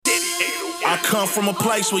come from a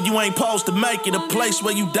place where you ain't supposed to make it. A place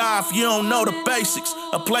where you die if you don't know the basics.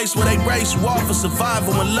 A place where they race you off for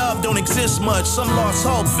survival when love don't exist much. Some lost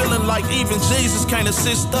hope, feeling like even Jesus can't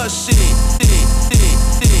assist us. Shit.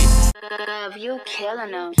 You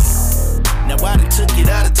killing them. Now I done took it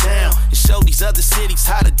out of town and showed these other cities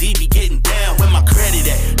how the D be getting down. Where my credit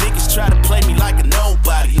at? Niggas try to play me like a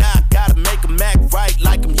nobody. Now I gotta make them act right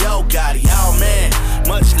like I'm Yo Gotti. Oh man,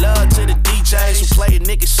 much love to the DJs who play a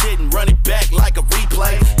nigga shit and run it back like a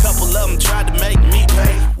replay. Couple of them tried to make me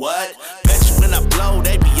pay. What? Bet you when I blow,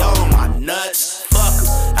 they be all on my nuts. Fuck 'em,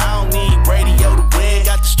 I don't need radio to win.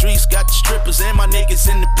 Got the streets, got the strippers, and my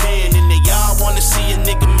niggas in the pen. And they all wanna see a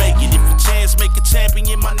nigga make it. If a chance make a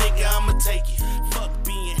champion, my nigga, I'ma take it. Fuck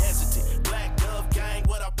being hesitant. Black Dove Gang,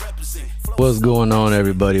 what I represent. What's going on,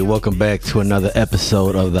 everybody? Welcome back to another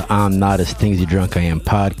episode of the I'm Not As Things You Drunk I Am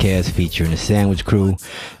podcast featuring the Sandwich Crew.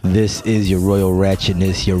 This is your Royal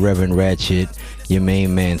Ratchetness, your Reverend Ratchet, your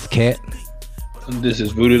main man's Cat. This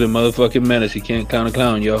is Voodoo the motherfucking menace. You can't count a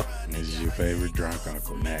clown, y'all. This is your favorite drunk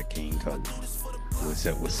uncle, Matt King Cullen. What's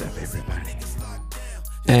up, everybody?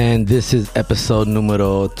 And this is episode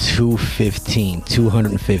numero 215.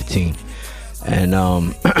 And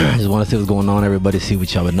just want to see what's going on, everybody, see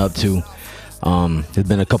what y'all been up to. It's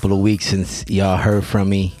been a couple of weeks since y'all heard from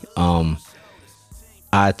me.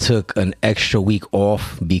 I took an extra week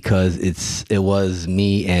off because it was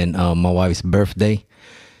me and my wife's birthday.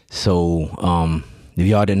 So if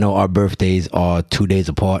y'all didn't know, our birthdays are 2 days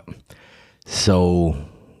apart. So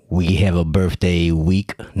we have a birthday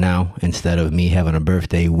week now. Instead of me having a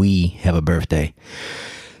birthday, we have a birthday.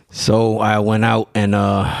 So I went out and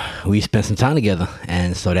we spent some time together.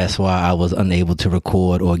 And so that's why I was unable to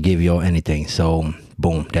record or give y'all anything. So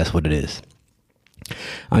boom, that's what it is.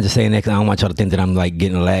 I'm just saying that 'cause I don't want y'all to think that I'm like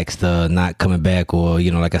getting lax, not coming back, or, you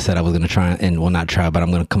know, like I said, I was going to try and, well, not try, but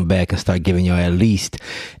I'm going to come back and start giving y'all at least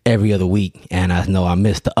every other week. And I know I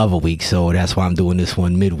missed the other week, so that's why I'm doing this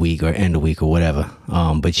one midweek or end of week or whatever.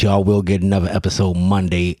 But y'all will get another episode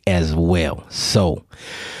Monday as well. So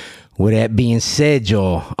with that being said,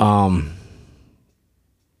 y'all,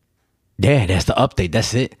 yeah, that's the update.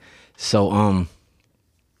 That's it. So,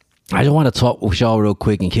 I just want to talk with y'all real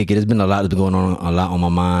quick and kick it. There's been a lot that's been going on, a lot on my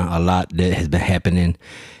mind, a lot that has been happening,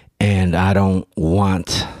 and I don't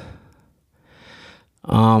want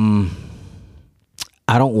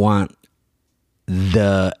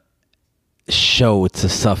the show to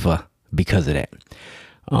suffer because of that.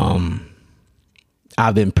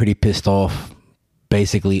 I've been pretty pissed off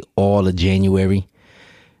basically all of January.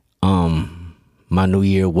 My new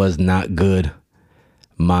year was not good.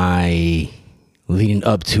 My leading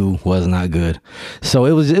up to was not good. So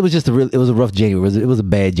it was just a rough January. It was a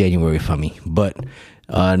bad January for me. But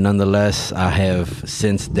nonetheless, I have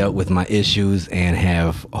since dealt with my issues and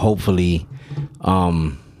have hopefully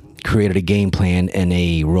created a game plan and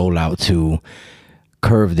a rollout to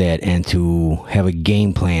curve that and to have a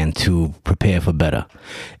game plan to prepare for better.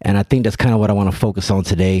 And I think that's kind of what I want to focus on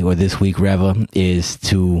today, or this week rather, is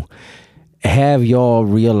to have y'all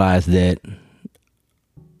realize that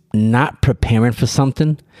not preparing for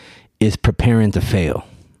something is preparing to fail.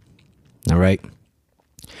 All right.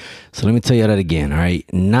 So let me tell you that again. All right.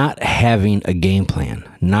 Not having a game plan,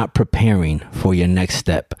 not preparing for your next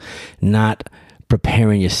step, not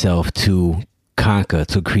preparing yourself to conquer,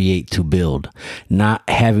 to create, to build, not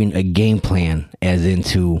having a game plan as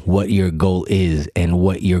into what your goal is and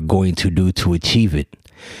what you're going to do to achieve it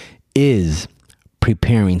is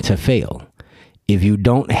preparing to fail. If you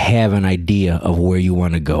don't have an idea of where you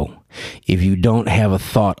want to go, if you don't have a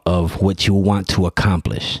thought of what you want to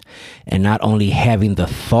accomplish, and not only having the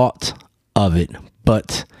thought of it,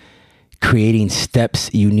 but creating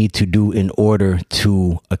steps you need to do in order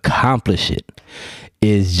to accomplish it,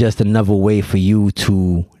 is just another way for you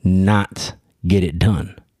to not get it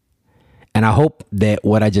done. And I hope that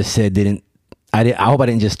what I just said I hope I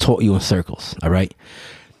didn't just talk you in circles. All right.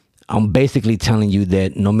 I'm basically telling you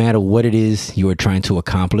that no matter what it is you are trying to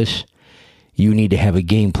accomplish, you need to have a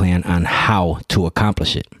game plan on how to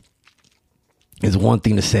accomplish it. It's one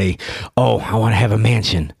thing to say, oh, I want to have a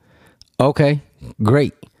mansion. Okay,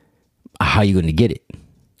 great. How are you going to get it?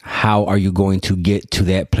 How are you going to get to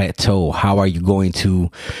that plateau? How are you going to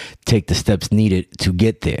take the steps needed to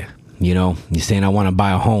get there? You know, you're saying, I want to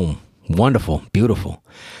buy a home. Wonderful, beautiful.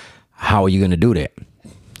 How are you going to do that?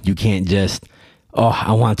 You can't just, oh,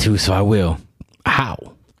 I want to, so I will.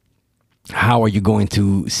 How? How are you going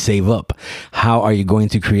to save up? How are you going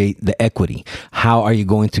to create the equity? How are you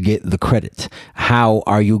going to get the credit? How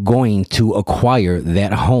are you going to acquire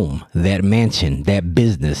that home, that mansion, that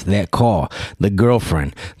business, that car, the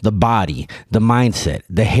girlfriend, the body, the mindset,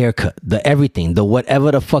 the haircut, the everything, the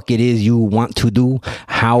whatever the fuck it is you want to do?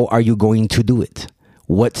 How are you going to do it?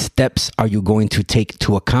 What steps are you going to take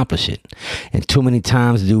to accomplish it? And too many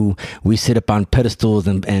times do we sit up on pedestals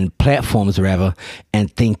and platforms, rather,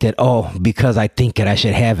 and think that, oh, because I think it, I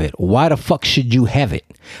should have it. Why the fuck should you have it?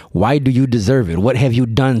 Why do you deserve it? What have you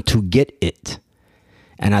done to get it?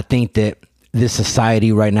 And I think that this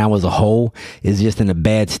society right now as a whole is just in a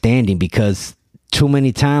bad standing, because too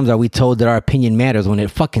many times are we told that our opinion matters when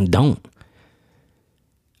it fucking don't.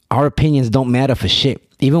 Our opinions don't matter for shit.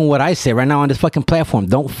 Even what I say right now on this fucking platform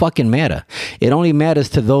don't fucking matter. It only matters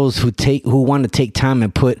to those who want to take time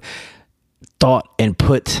and put thought and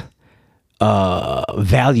put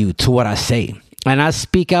value to what I say. And I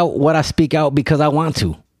speak out what I speak out because I want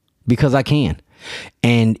to, because I can.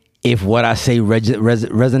 And if what I say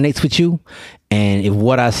resonates with you, and if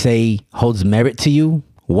what I say holds merit to you,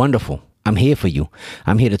 wonderful. I'm here for you.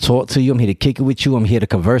 I'm here to talk to you. I'm here to kick it with you. I'm here to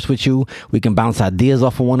converse with you. We can bounce ideas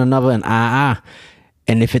off of one another, and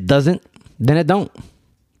And if it doesn't, then it don't.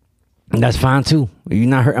 And that's fine too. You're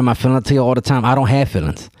not hurting my feelings. I tell you all the time, I don't have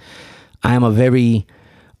feelings. I am a very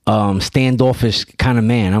standoffish kind of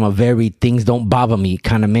man. I'm a very things don't bother me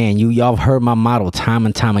kind of man. Y'all have heard my motto time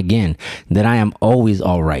and time again, that I am always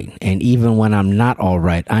all right. And even when I'm not all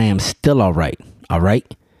right, I am still all right. All right.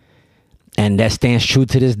 And that stands true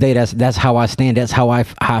to this day. That's how I stand. That's how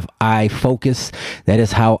I focus. That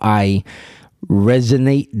is how I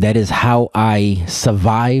resonate. That is how I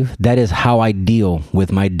survive. That is how I deal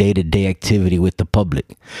with my day-to-day activity with the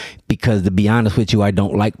public. Because to be honest with you, I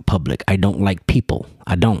don't like public. I don't like people.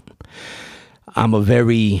 I don't. I'm a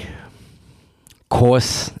very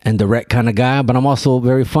coarse and direct kind of guy, but I'm also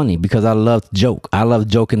very funny because I love to joke. I love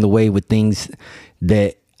joking the way with things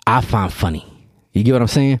that I find funny. You get what I'm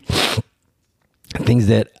saying? Things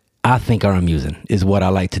that I think are amusing is what I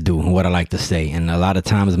like to do and what I like to say. And a lot of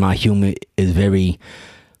times my humor is very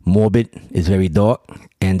morbid, it's very dark,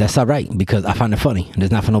 and that's all right because I find it funny. And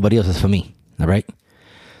it's not for nobody else, it's for me. All right?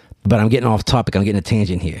 But I'm getting off topic. I'm getting a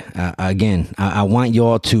tangent here. I want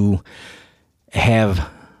y'all to have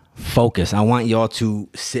focus. I want y'all to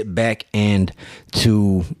sit back and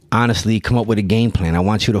to honestly come up with a game plan. I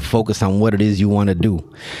want you to focus on what it is you want to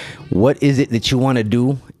do. What is it that you want to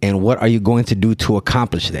do, and what are you going to do to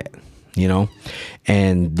accomplish that? You know,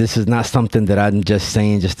 and this is not something that I'm just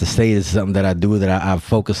saying just to say. This is something that I do, that I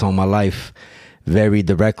focus on my life very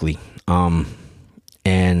directly.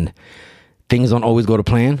 And things don't always go to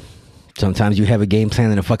plan. Sometimes you have a game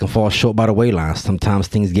plan and it fucking falls short by the way line. Sometimes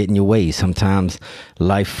things get in your way. Sometimes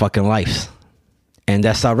life fucking lifes. And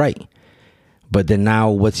that's all right. But then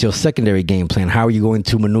now what's your secondary game plan? How are you going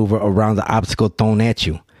to maneuver around the obstacle thrown at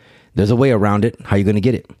you? There's a way around it. How are you going to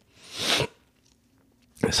get it?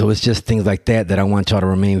 So it's just things like that I want y'all to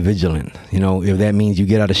remain vigilant. You know, if that means you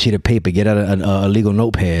get out a sheet of paper, get out a legal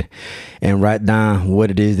notepad and write down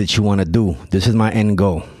what it is that you want to do. This is my end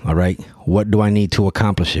goal. All right. What do I need to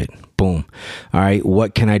accomplish it? Boom. All right.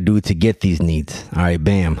 What can I do to get these needs? All right.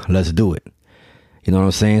 Bam. Let's do it. You know what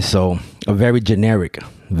I'm saying? So a very generic,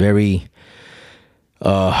 very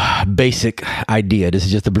basic idea. This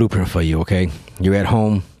is just a blueprint for you. Okay. You're at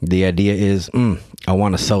home. The idea is, I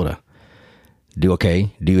want a soda. Do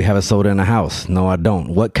you have a soda in the house? No, I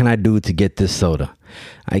don't. What can I do to get this soda?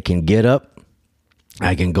 I can get up,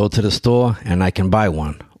 I can go to the store, and I can buy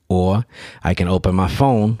one. Or I can open my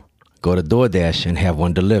phone, go to DoorDash, and have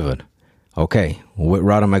one delivered. Okay, what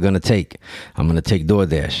route am I going to take? I'm going to take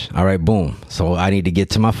DoorDash. All right, boom. So I need to get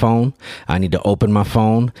to my phone. I need to open my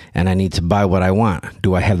phone, and I need to buy what I want.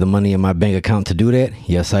 Do I have the money in my bank account to do that?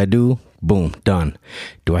 Yes, I do. Boom, done.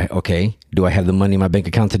 Do I have the money in my bank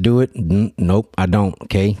account to do it? Nope, I don't.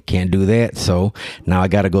 Okay, can't do that. So now I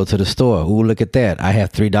got to go to the store. Ooh, look at that. I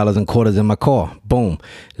have $3 and quarters in my car. Boom.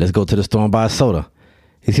 Let's go to the store and buy a soda.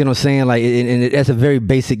 You see what I'm saying? Like, and that's a very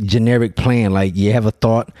basic, generic plan. Like, you have a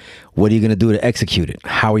thought. What are you going to do to execute it?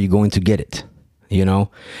 How are you going to get it? You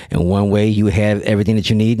know, in one way you have everything that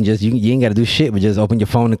you need and just you ain't got to do shit, but just open your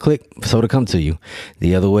phone and click soda come to you.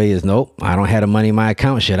 The other way is nope, I don't have the money in my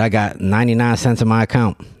account. Shit, I got 99 cents in my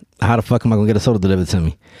account. How the fuck am I gonna get a soda delivered to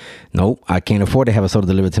me? Nope, I can't afford to have a soda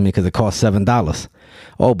delivered to me because it costs $7.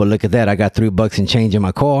 Oh, but look at that, I got $3 and change in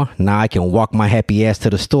my car. Now I can walk my happy ass to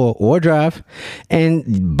the store or drive and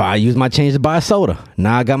use my change to buy a soda.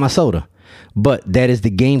 Now I got my soda. But that is the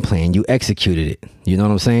game plan. You executed it. You know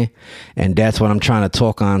what I'm saying? And that's what I'm trying to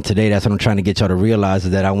talk on today. That's what I'm trying to get y'all to realize,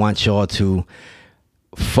 is that I want y'all to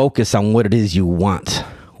focus on what it is you want.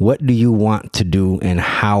 What do you want to do, and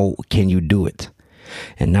how can you do it?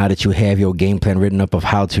 And now that you have your game plan written up of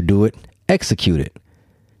how to do it, execute it.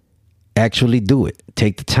 Actually do it.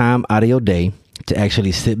 Take the time out of your day to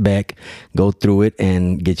actually sit back, go through it,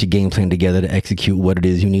 and get your game plan together to execute what it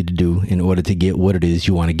is you need to do in order to get what it is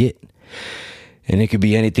you want to get. And it could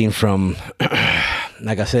be anything from,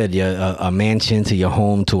 like I said, a mansion, to your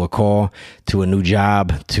home, to a car, to a new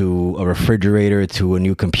job, to a refrigerator, to a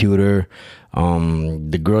new computer,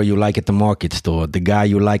 the girl you like at the market store, the guy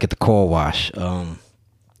you like at the car wash,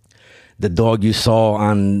 the dog you saw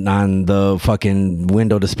on the fucking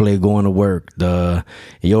window display going to work, the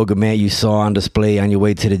yoga mat you saw on display on your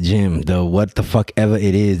way to the gym, the what the fuck ever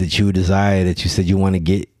it is that you desire, that you said you want to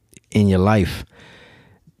get in your life.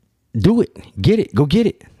 Do it. Get it. Go get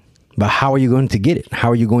it. But how are you going to get it? How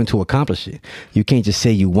are you going to accomplish it? You can't just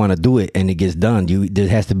say you want to do it and it gets done. There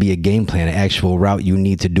has to be a game plan, an actual route you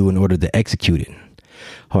need to do in order to execute it.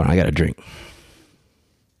 Hold on, I got a drink.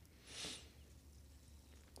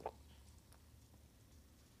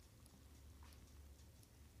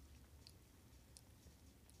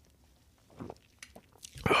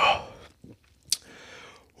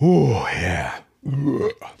 Oh, yeah.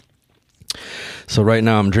 So right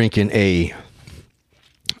now I'm drinking a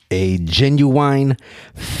genuine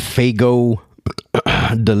Faygo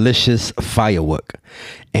delicious firework.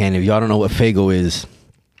 And if y'all don't know what Faygo is,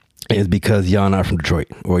 it's because y'all not from Detroit,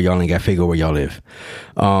 or y'all ain't got Faygo where y'all live.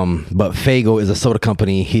 But Faygo is a soda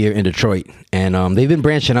company here in Detroit, and they've been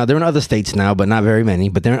branching out. They're in other states now, but not very many,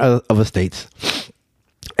 but they're in other states.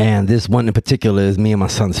 And this one in particular is me and my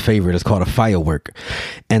son's favorite. It's called a firework.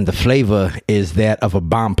 And the flavor is that of a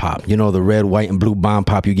bomb pop. You know, the red, white, and blue bomb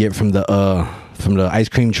pop you get from the ice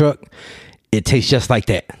cream truck. It tastes just like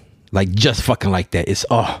that. Like, just fucking like that. It's,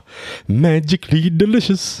 magically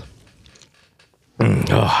delicious.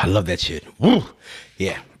 I love that shit. Woo.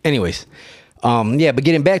 Yeah. Anyways. But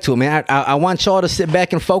getting back to it, man, I want y'all to sit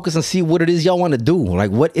back and focus and see what it is y'all want to do. Like,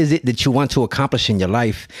 what is it that you want to accomplish in your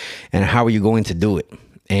life, and how are you going to do it?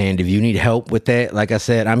 And if you need help with that, like I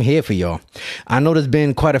said, I'm here for y'all. I know there's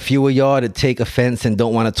been quite a few of y'all that take offense and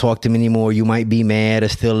don't want to talk to me anymore. You might be mad or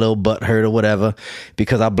still a little butthurt or whatever,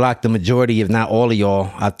 because I blocked the majority, if not all of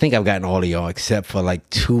y'all. I think I've gotten all of y'all except for like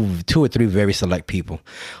two or three very select people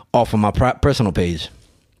off of my personal page.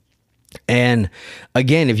 And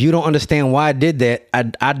again, if you don't understand why I did that,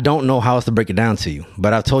 I don't know how else to break it down to you.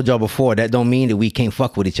 But I've told y'all before, that don't mean that we can't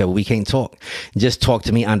fuck with each other. We can't talk. Just talk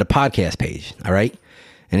to me on the podcast page. All right.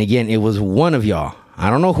 And again, it was one of y'all, I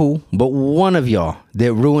don't know who, but one of y'all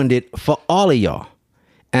that ruined it for all of y'all.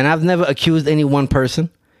 And I've never accused any one person.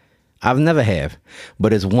 I've never have.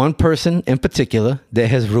 But it's one person in particular that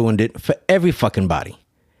has ruined it for every fucking body.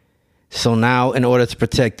 So now, in order to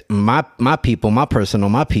protect my people, my personal,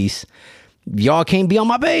 my peace, y'all can't be on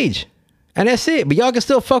my page. And that's it. But y'all can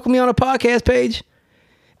still fuck with me on a podcast page.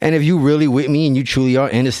 And if you really with me and you truly are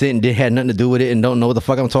innocent and had nothing to do with it and don't know what the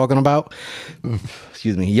fuck I'm talking about,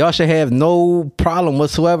 excuse me, y'all should have no problem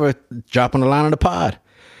whatsoever dropping a line on the pod,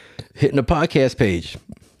 hitting the podcast page,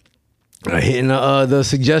 hitting the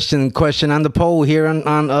suggestion question on the poll here on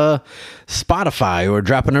Spotify, or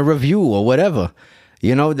dropping a review or whatever.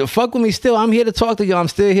 You know, the fuck with me still. I'm here to talk to y'all. I'm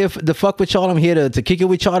still here to fuck with y'all. I'm here to kick it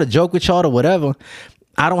with y'all, to joke with y'all, or whatever.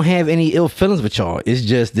 I don't have any ill feelings with y'all. It's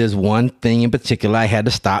just there's one thing in particular I had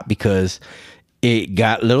to stop because it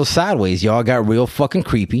got a little sideways. Y'all got real fucking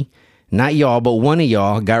creepy. Not y'all, but one of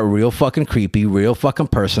y'all got real fucking creepy, real fucking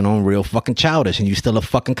personal, and real fucking childish, and you still a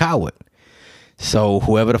fucking coward. So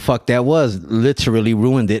whoever the fuck that was literally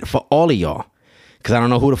ruined it for all of y'all, because I don't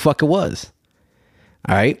know who the fuck it was.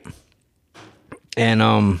 All right? And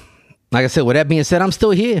like I said, with that being said, I'm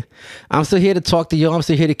still here. I'm still here to talk to y'all. I'm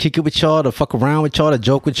still here to kick it with y'all, to fuck around with y'all, to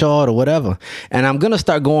joke with y'all, or whatever. And I'm going to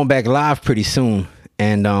start going back live pretty soon,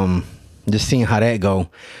 and just seeing how that go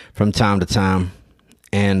from time to time.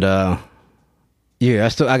 And yeah,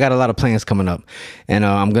 I got a lot of plans coming up, and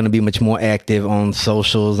I'm going to be much more active on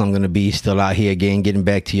socials. I'm going to be still out here again, getting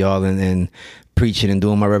back to y'all and preaching and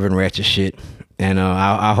doing my Reverend Ratchet shit. And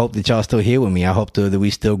I hope that y'all still here with me. I hope that we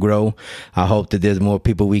still grow. I hope that there's more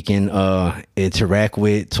people we can interact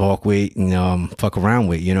with, talk with, and fuck around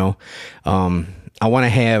with, you know. I want to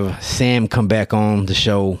have Sam come back on the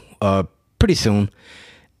show pretty soon,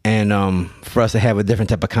 and for us to have a different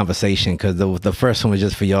type of conversation, because the first one was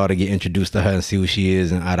just for y'all to get introduced to her and see who she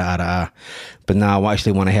is and eye to eye to eye. But now I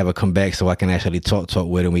actually want to have her come back so I can actually talk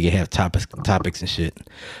with her and we can have topics and shit.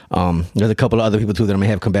 There's a couple of other people too that I'm gonna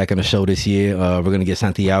have come back on the show this year. We're gonna get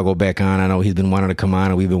Santiago back on. I know he's been wanting to come on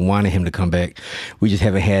and we've been wanting him to come back. We just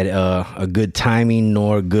haven't had a good timing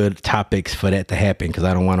nor good topics for that to happen because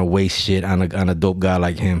I don't want to waste shit on a dope guy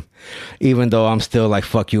like him. Even though I'm still like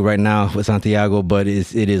fuck you right now with Santiago, but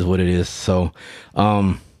it is what it is. So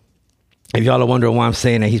if y'all are wondering why I'm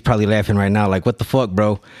saying that, he's probably laughing right now like, what the fuck,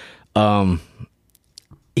 bro?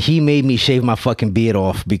 He made me shave my fucking beard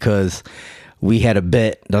off because we had a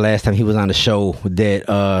bet the last time he was on the show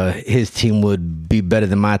that his team would be better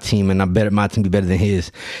than my team and my team be better than his.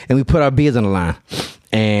 And we put our beards on the line.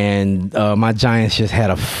 And my Giants just had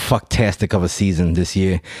a fucktastic of a season this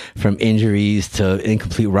year, from injuries to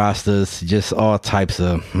incomplete rosters, just all types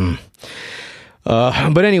of.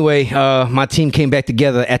 But anyway, my team came back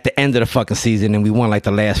together at the end of the fucking season, and we won like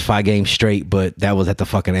the last 5 games straight. But that was at the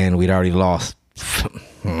fucking end. We'd already lost.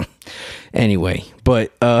 Anyway,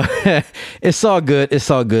 but it's all good.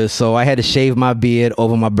 It's all good. So I had to shave my beard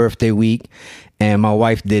over my birthday week, and my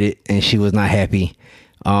wife did it, and she was not happy.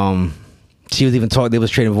 She was even talking. They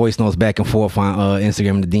was trading voice notes back and forth on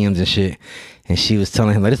Instagram and the DMs and shit. And she was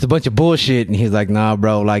telling him like, "It's a bunch of bullshit." And he's like, "Nah,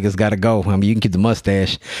 bro. Like, it's gotta go. I mean, you can keep the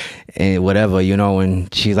mustache and whatever, you know."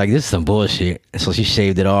 And she's like, "This is some bullshit." And so she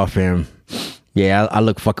shaved it off, and yeah, I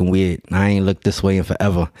look fucking weird. I ain't looked this way in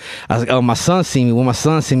forever. I was like, "Oh, my son seen me." When my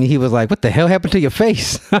son seen me, he was like, "What the hell happened to your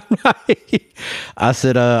face?" I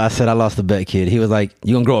said, "I lost the bet, kid." He was like,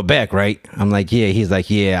 "You gonna grow it back, right?" I'm like, "Yeah." He's like,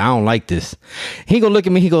 "Yeah, I don't like this." He gonna look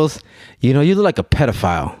at me. He goes, "You know, you look like a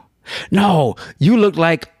pedophile." No, you look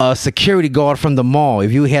like a security guard from the mall.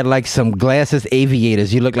 If you had like some glasses,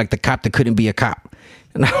 aviators, you look like the cop that couldn't be a cop.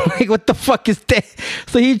 And I'm like, "What the fuck is that?"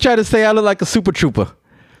 So he tried to say I look like a super trooper.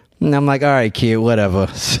 And I'm like, "All right, kid, whatever."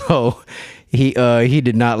 So he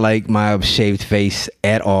did not like my shaved face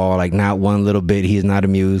at all, like not one little bit. He's not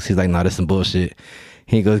amused. He's like, "No, this is some bullshit."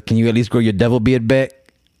 He goes, "Can you at least grow your devil beard back?"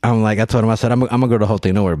 I'm like, I told him, I said, I'm gonna grow the whole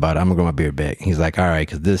thing. Don't worry about it. I'm gonna grow my beard back. He's like, "All right,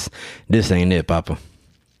 because this ain't it, Papa."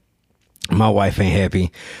 My wife ain't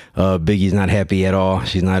happy. Biggie's not happy at all.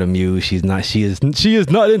 She's not amused. She is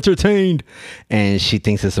not entertained, and she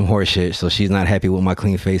thinks it's some horse shit. So she's not happy with my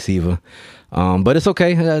clean face either. But it's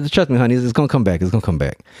okay. Trust me, honey. It's gonna come back. It's gonna come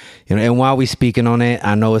back. You know. And while we speaking on it,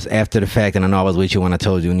 I know it's after the fact, and I know I was with you when I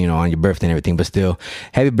told you, you know, on your birthday and everything. But still,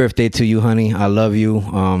 happy birthday to you, honey. I love you.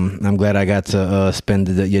 I'm glad I got to spend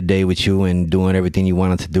your day with you and doing everything you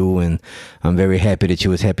wanted to do, and I'm very happy that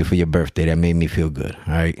you was happy for your birthday. That made me feel good.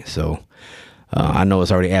 All right. So I know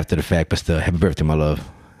it's already after the fact, but still, happy birthday, my love.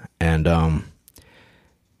 And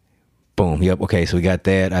boom. Yep. Okay. So we got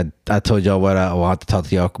that. I told y'all what I want to talk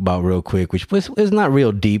to y'all about real quick, which is not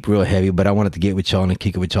real deep, real heavy, but I wanted to get with y'all and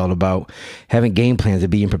kick it with y'all about having game plans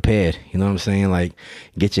and being prepared. You know what I'm saying? Like,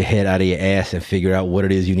 get your head out of your ass and figure out what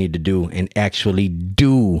it is you need to do and actually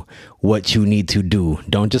do what you need to do.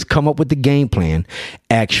 Don't just come up with the game plan.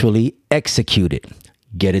 Actually execute it.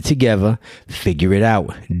 Get it together. Figure it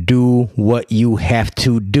out. Do what you have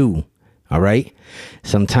to do. All right.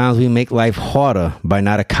 Sometimes we make life harder by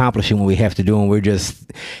not accomplishing what we have to do, and we're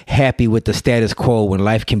just happy with the status quo when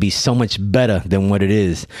life can be so much better than what it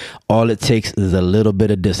is. All it takes is a little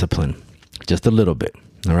bit of discipline, just a little bit.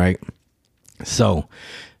 All right. So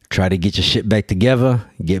try to get your shit back together,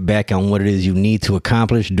 get back on what it is you need to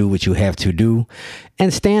accomplish, do what you have to do,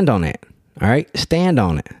 and stand on it. All right. Stand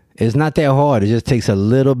on it. It's not that hard. It just takes a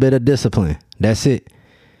little bit of discipline. That's it.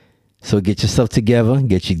 So get yourself together,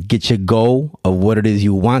 get your goal of what it is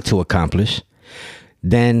you want to accomplish,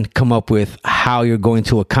 then come up with how you're going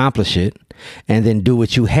to accomplish it, and then do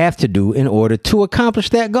what you have to do in order to accomplish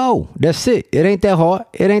that goal. That's it. It ain't that hard.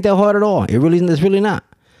 It ain't that hard at all. It's really not.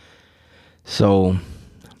 So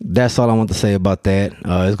that's all I want to say about that.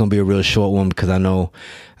 It's going to be a real short one because I know,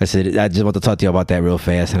 I just want to talk to you about that real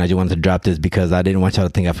fast, and I just wanted to drop this because I didn't want y'all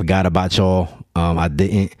to think I forgot about y'all. I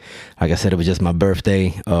didn't. Like I said, it was just my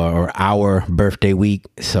birthday or our birthday week,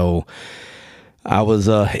 so I was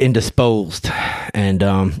indisposed. And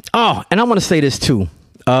and I want to say this too,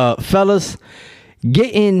 fellas,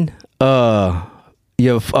 getting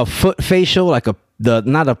your foot facial, like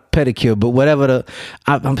not a pedicure, but whatever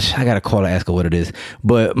I gotta call her, ask her what it is.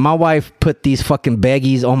 But my wife put these fucking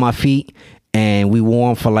baggies on my feet, and we wore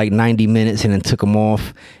them for like 90 minutes and then took them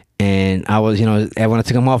off. And I was, when I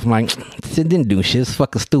took them off, I'm like, it didn't do shit. It's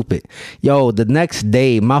fucking stupid. Yo, the next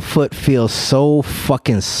day, my foot feels so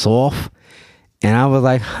fucking soft. And I was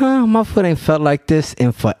like, my foot ain't felt like this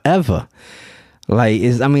in forever. Like,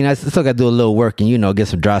 I still got to do a little work and, get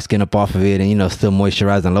some dry skin up off of it and, still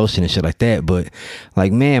moisturize and lotion and shit like that. But,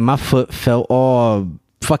 like, man, my foot felt all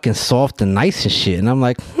fucking soft and nice and shit. And I'm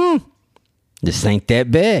like, this ain't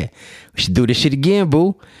that bad. We should do this shit again,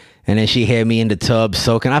 boo. And then she had me in the tub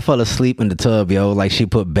soaking. I fell asleep in the tub, yo. Like, she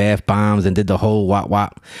put bath bombs and did the whole wop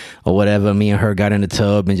wop or whatever. Me and her got in the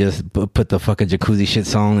tub and just put the fucking jacuzzi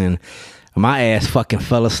shits on, and my ass fucking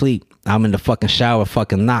fell asleep. I'm in the fucking shower,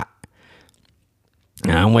 fucking not.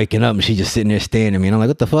 And I'm waking up and she just sitting there staring at me. And I'm like,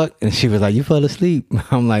 what the fuck? And she was like, you fell asleep.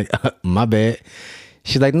 I'm like, my bad.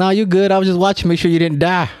 She's like, no, you good. I was just watching, make sure you didn't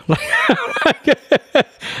die. I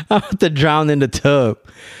have to drown in the tub.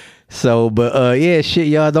 So, but yeah, shit,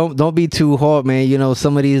 y'all, don't be too hard, man. You know,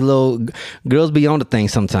 some of these little girls be on the thing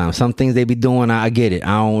sometimes. Some things they be doing, I get it.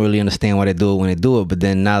 I don't really understand why they do it when they do it. But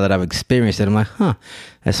then now that I've experienced it, I'm like,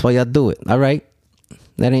 that's why y'all do it. All right.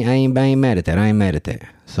 I ain't mad at that. I ain't mad at that.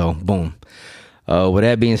 So, boom. With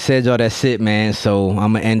that being said, y'all, that's it, man. So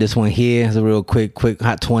I'm gonna end this one here. It's a real quick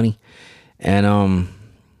hot 20. And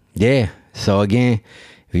yeah. So again,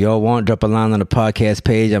 if y'all want, drop a line on the podcast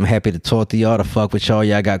page. I'm happy to talk to y'all, to fuck with y'all.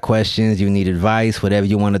 Y'all got questions, you need advice, whatever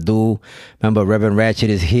you want to do. Remember, Reverend Ratchet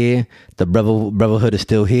is here. The Brotherhood is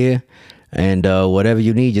still here. And whatever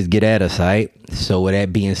you need, just get at us, all right? So with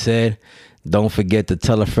that being said, don't forget to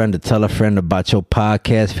tell a friend about your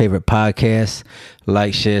podcast, favorite podcast.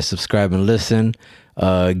 Like, share, subscribe, and listen.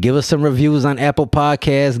 Give us some reviews on Apple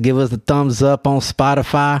Podcasts. Give us the thumbs up on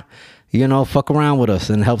Spotify. You know, fuck around with us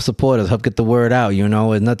and help support us, help get the word out. You know,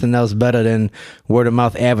 there's nothing else better than word of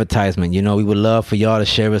mouth advertisement. You know, we would love for y'all to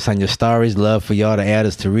share us on your stories, love for y'all to add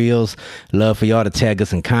us to reels, love for y'all to tag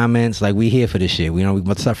us in comments. Like, we here for this shit. You know, we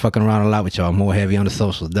must start fucking around a lot with y'all. More heavy on the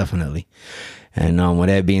socials, definitely. And with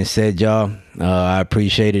that being said, y'all, I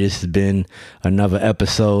appreciate it. This has been another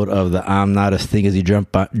episode of the I'm Not As Thick As You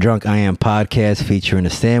Drunk I Am podcast featuring the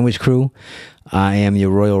Sandwich Crew. I am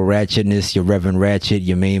your Royal Ratchetness, your Reverend Ratchet,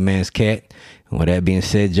 your main man's cat. And with that being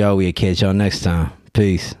said, y'all, we'll catch y'all next time.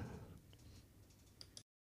 Peace.